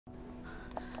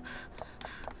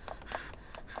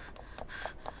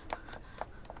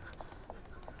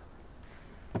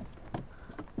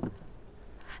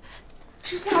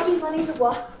14号订房，林主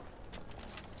播。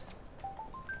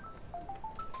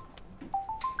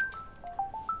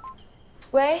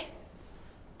喂。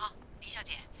哦，林小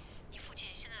姐，你父亲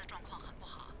现在的状况很不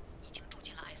好，已经住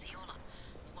进了 ICU 了。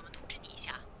我们通知你一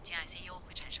下，进 ICU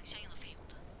会产生相应的费用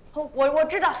的。哦，我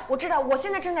知道，我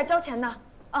现在正在交钱呢。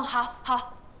嗯，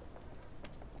好。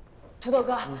土豆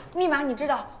哥，密码你知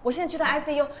道，我现在去趟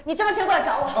ICU，你这番钱过来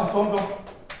找我。啊，不用。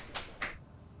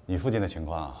你父亲的情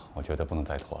况，我觉得不能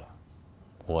再拖了。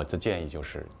我的建议就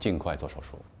是尽快做手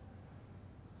术。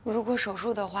如果手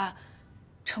术的话，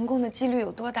成功的几率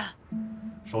有多大？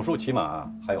手术起码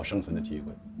还有生存的机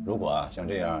会。如果像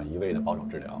这样一味的保守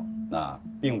治疗，那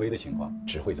病危的情况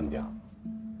只会增加。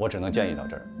我只能建议到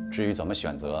这儿。至于怎么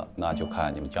选择，那就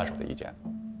看你们家属的意见。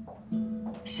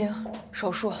行，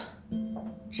手术，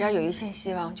只要有一线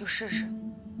希望就试试。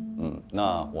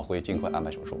那我会尽快安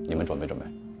排手术，你们准备准备。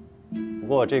不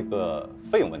过这个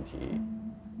费用问题，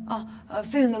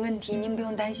费用的问题您不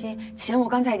用担心，钱我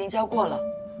刚才已经交过了。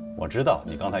我知道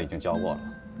你刚才已经交过了，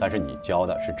但是你交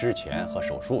的是之前和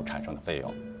手术产生的费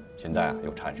用，现在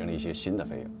又产生了一些新的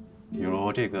费用，比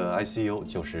如这个 ICU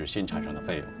就是新产生的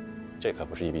费用，这可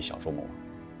不是一笔小数目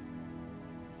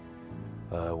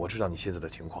啊。我知道你现在的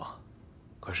情况，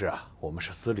可是啊，我们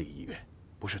是私立医院，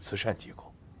不是慈善机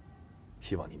构，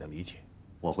希望你能理解。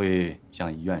我会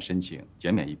向医院申请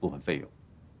减免一部分费用，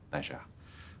但是啊，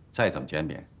再怎么减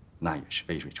免，那也是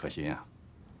杯水车薪啊。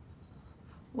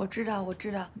我知道，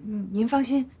您放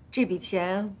心，这笔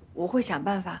钱我会想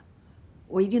办法，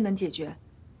我一定能解决。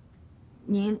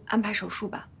您安排手术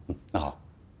吧。那好，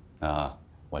那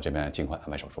我这边尽快安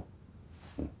排手术。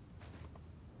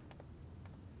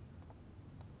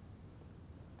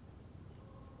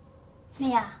美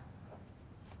雅，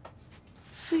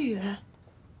思雨，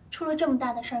出了这么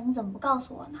大的事儿，你怎么不告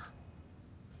诉我呢？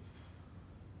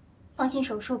放心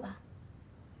手术吧，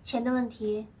钱的问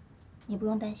题你不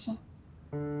用担心，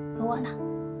有我呢。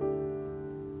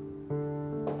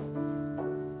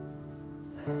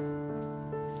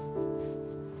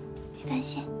别担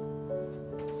心，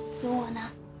有我呢。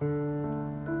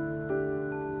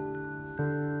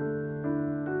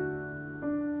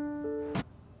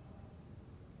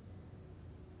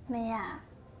美雅，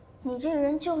你这个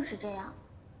人就是这样，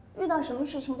遇到什么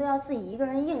事情都要自己一个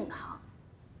人硬扛。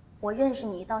我认识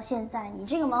你到现在，你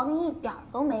这个毛病一点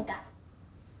都没改。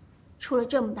出了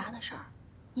这么大的事儿，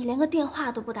你连个电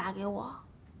话都不打给我。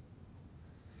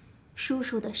叔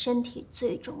叔的身体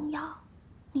最重要，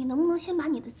你能不能先把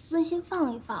你的自尊心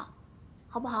放一放，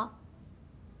好不好？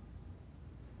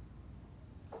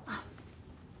啊，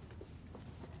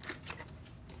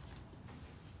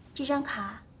这张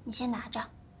卡你先拿着。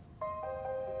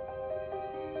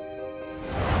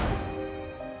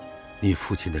你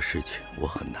父亲的事情我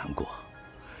很难过，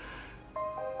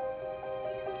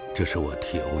这是我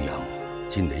替欧阳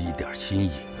尽的一点心意。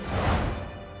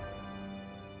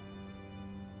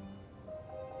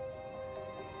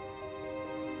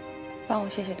帮我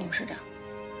谢谢董事长，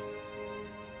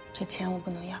这钱我不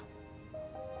能要。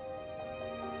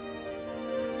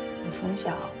我从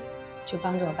小就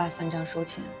帮着我爸算账收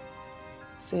钱，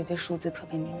所以对数字特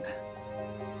别敏感。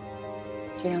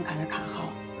这张卡的卡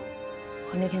号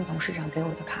和那天董事长给我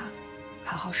的卡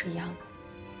号是一样的。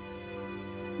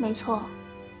没错，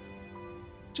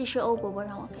这是欧伯伯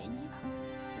让我给你的。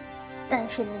但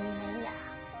是林美雅，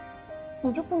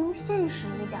你就不能现实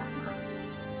一点吗？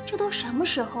这都什么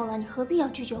时候了，你何必要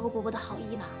拒绝欧伯伯的好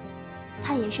意呢？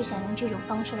他也是想用这种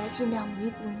方式来尽量弥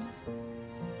补你。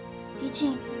毕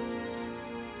竟，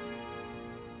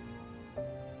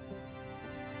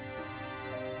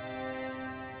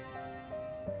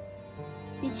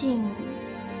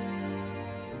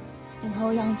你和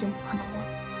欧阳已经不可能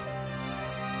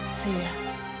了。思雨，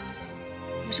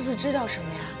你是不是知道什么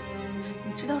呀？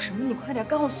你知道什么？你快点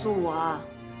告诉我。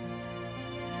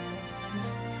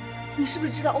你是不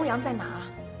是知道欧阳在哪？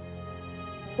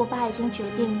我爸已经决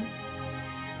定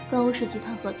跟欧氏集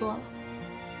团合作了，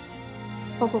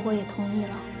欧伯伯也同意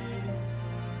了。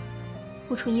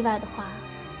不出意外的话，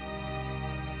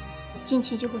近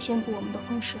期就会宣布我们的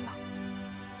婚事了。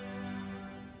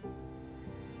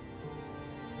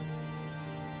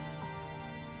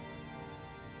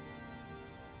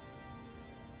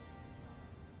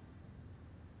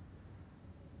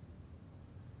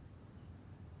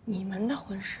你们的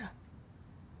婚事？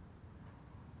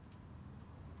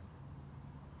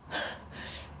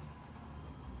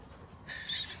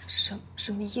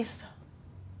什么意思？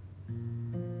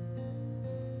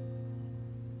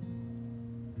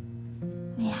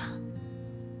美雅，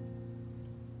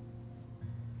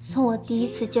从我第一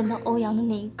次见到欧阳的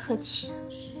那一刻起，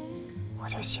我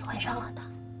就喜欢上了他。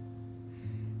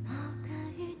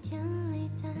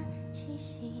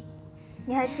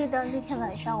你还记得那天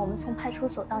晚上我们从派出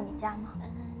所到你家吗？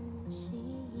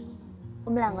我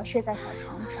们两个睡在小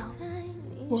床上，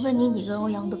我问你跟欧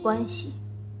阳的关系，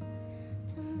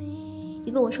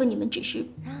你跟我说你们只是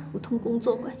普通工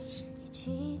作关系，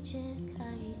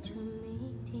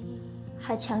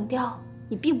还强调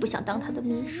你并不想当他的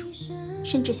秘书，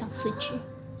甚至想辞职。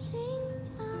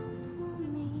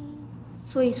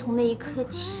所以从那一刻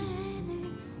起，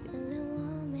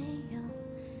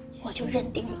我就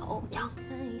认定了欧阳。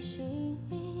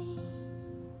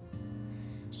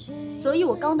所以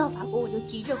我刚到法国，我就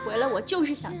急着回来，我就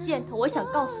是想见他，我想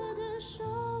告诉他，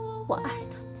我爱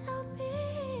他。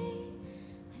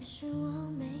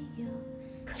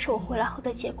可是我回来后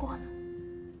的结果呢？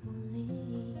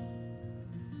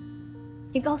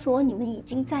你告诉我你们已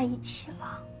经在一起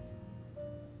了。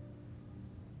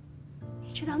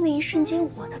你知道那一瞬间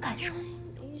我的感受？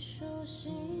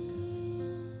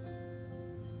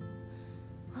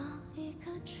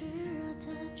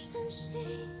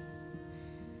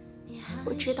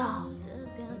我知道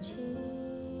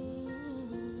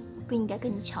我不应该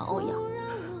跟你抢欧阳，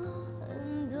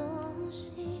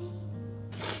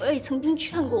我也曾经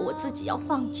劝过我自己要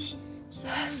放弃。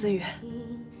思雨，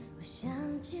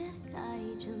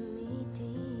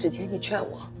之前你劝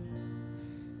我，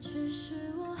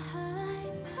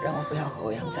让我不要和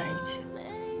欧阳在一起，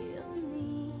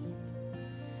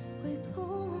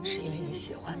是因为你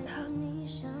喜欢他。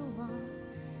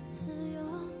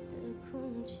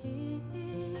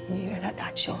你约他打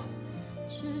球，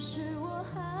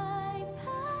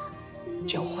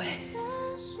酒会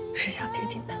是想接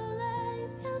近他。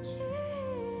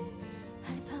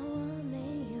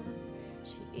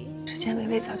之前微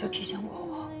微早就提醒过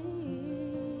我，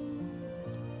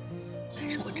但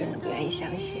是我真的不愿意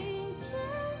相信。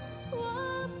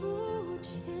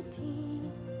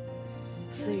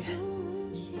思雨，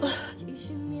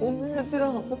我们是最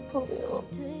好的朋友。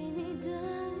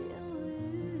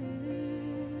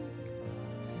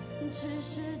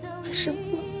为什么？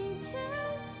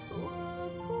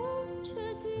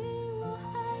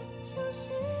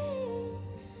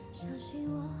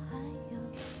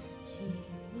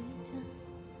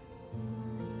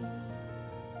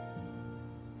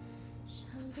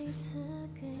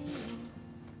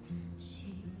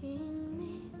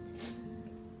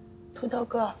土豆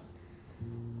哥，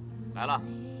来了。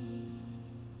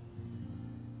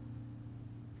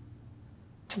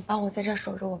你帮我在这儿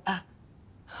守着我爸，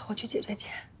我去解决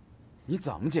钱。你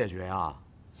怎么解决呀？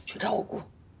去找我姑，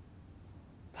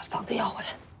把房子要回来。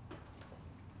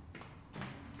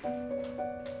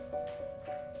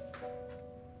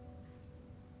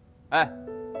哎，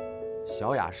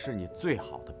小雅是你最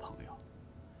好的朋友，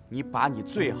你把你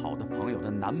最好的朋友的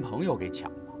男朋友给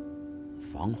抢了，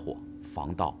防火、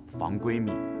防盗、防闺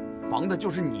蜜，防的就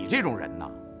是你这种人呐。